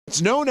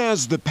It's known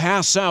as the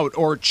pass out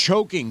or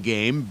choking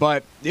game,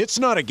 but it's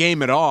not a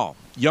game at all.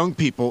 Young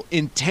people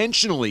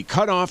intentionally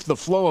cut off the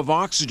flow of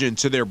oxygen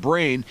to their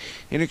brain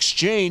in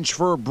exchange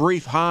for a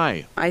brief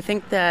high. I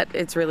think that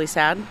it's really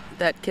sad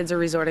that kids are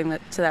resorting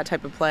to that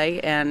type of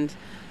play and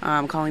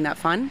calling that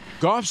fun.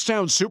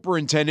 Goffstown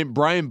Superintendent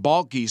Brian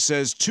Balke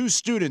says 2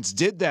 students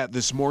did that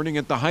this morning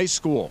at the high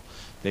school.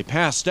 They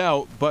passed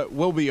out, but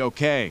will be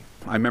okay.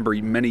 I remember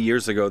many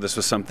years ago this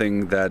was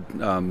something that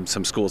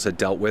some schools had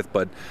dealt with,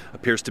 but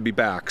appears to be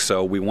back.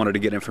 So we wanted to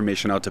get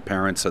information out to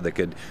parents so they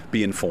could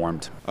be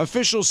informed.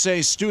 Officials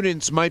say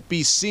students might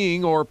be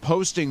seeing or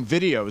posting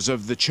videos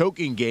of the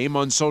choking game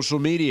on social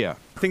media.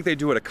 I think they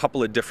do it a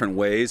couple of different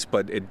ways,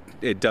 but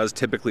it does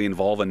typically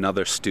involve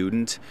another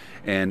student.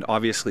 And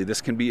obviously this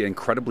can be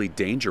incredibly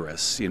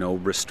dangerous. You know,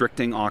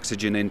 restricting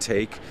oxygen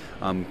intake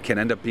can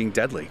end up being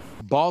deadly.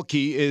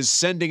 Balke is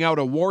sending out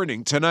a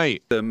warning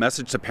tonight. The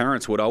message to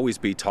parents would always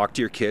be talk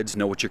to your kids,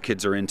 know what your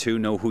kids are into,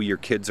 know who your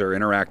kids are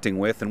interacting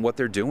with and what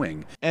they're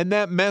doing. And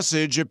that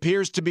message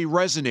appears to be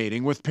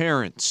resonating with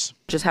parents.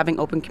 Just having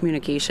open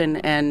communication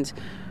and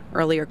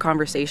earlier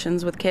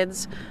conversations with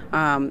kids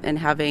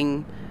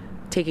and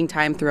taking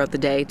time throughout the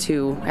day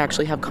to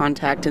actually have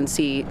contact and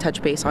touch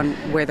base on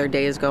where their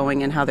day is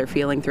going and how they're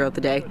feeling throughout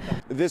the day.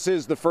 This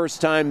is the first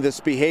time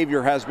this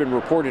behavior has been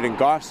reported in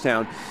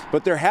Goffstown,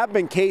 but there have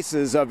been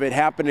cases of it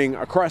happening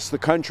across the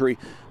country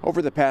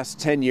over the past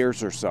 10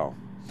 years or so.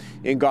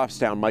 In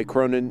Goffstown, Mike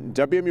Cronin,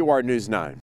 WMUR News 9.